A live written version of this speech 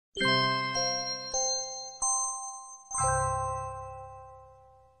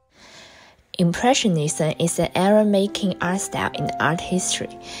Impressionism is an era-making art style in art history.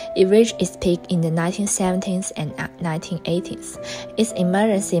 It reached its peak in the 1970s and 1980s. Its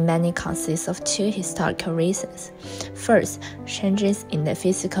emergence in many consists of two historical reasons. First, changes in the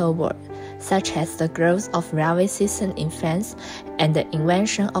physical world, such as the growth of railway system in France and the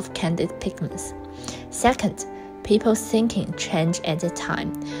invention of candid pigments. Second, people's thinking changed at the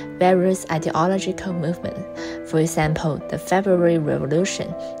time. Various ideological movements, for example, the February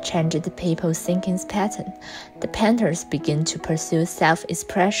Revolution, changed the people's thinking pattern. The painters began to pursue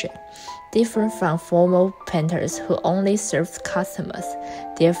self-expression, different from formal painters who only served customers.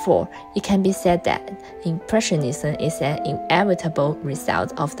 Therefore, it can be said that Impressionism is an inevitable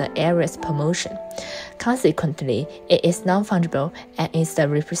result of the era's promotion. Consequently, it is non-fungible and is the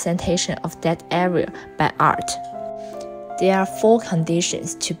representation of that era by art. There are four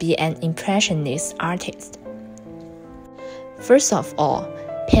conditions to be an impressionist artist. First of all,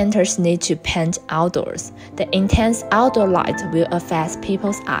 painters need to paint outdoors. The intense outdoor light will affect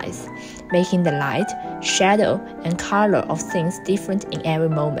people's eyes, making the light, shadow, and color of things different in every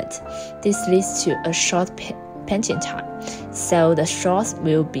moment. This leads to a short painting time, so the shots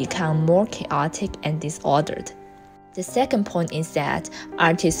will become more chaotic and disordered. The second point is that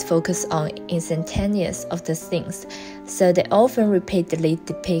artists focus on instantaneous of the things, so they often repeatedly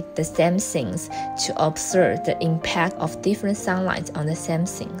depict the same things to observe the impact of different sunlight on the same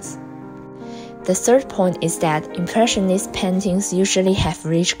things. The third point is that Impressionist paintings usually have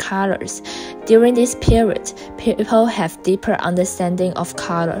rich colors. During this period, people have deeper understanding of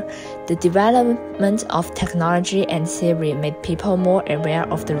color. The development of technology and theory made people more aware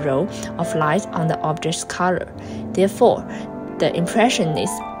of the role of light on the object's color. Therefore, the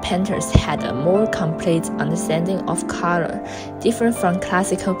Impressionist painters had a more complete understanding of color. Different from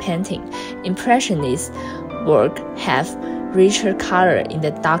classical painting, Impressionist work have richer color in the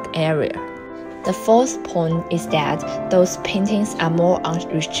dark area. The fourth point is that those paintings are more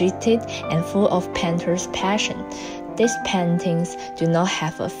unrestricted and full of painter's passion. These paintings do not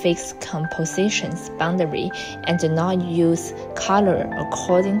have a fixed composition boundary and do not use color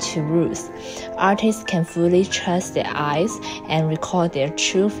according to rules. Artists can fully trust their eyes and record their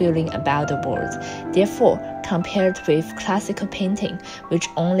true feeling about the world. Therefore, compared with classical painting, which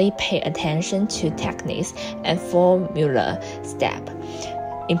only pay attention to techniques and formula steps,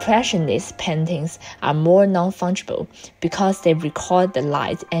 Impressionist paintings are more non-fungible because they record the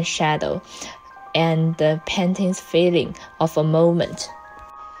light and shadow and the painting's feeling of a moment.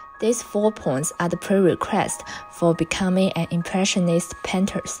 These 4 points are the prerequisite for becoming an Impressionist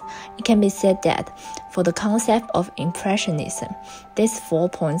painter. It can be said that for the concept of Impressionism, these 4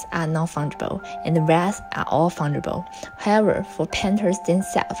 points are non-fungible and the rest are all fungible. However, for painters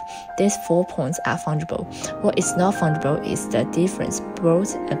themselves, these 4 points are fungible. What is not fungible is the difference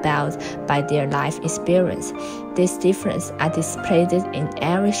brought about by their life experience. These differences are displayed in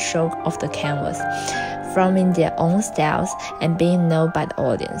every stroke of the canvas, forming their own styles and being known by the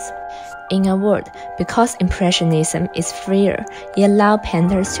audience. In a word, because Impressionism is freer, it allows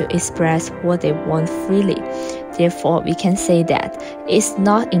painters to express what they want freely. Therefore, we can say that it's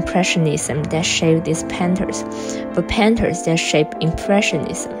not Impressionism that shaped these painters, but painters that shape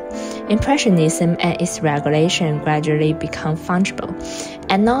Impressionism. Impressionism and its regulation gradually become fungible,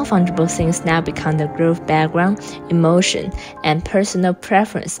 and non-fungible things now become the growth background, emotion, and personal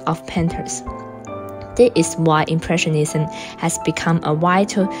preference of painters. This is why Impressionism has become a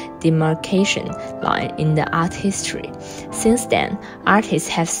vital demarcation line in the art history. Since then, artists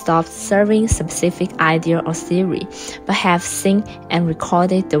have stopped serving specific idea or theory, but have seen and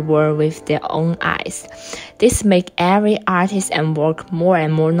recorded the world with their own eyes. This makes every artist and work more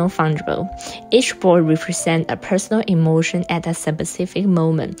and more non-fungible. Each work represents a personal emotion at a specific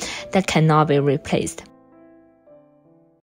moment that cannot be replaced.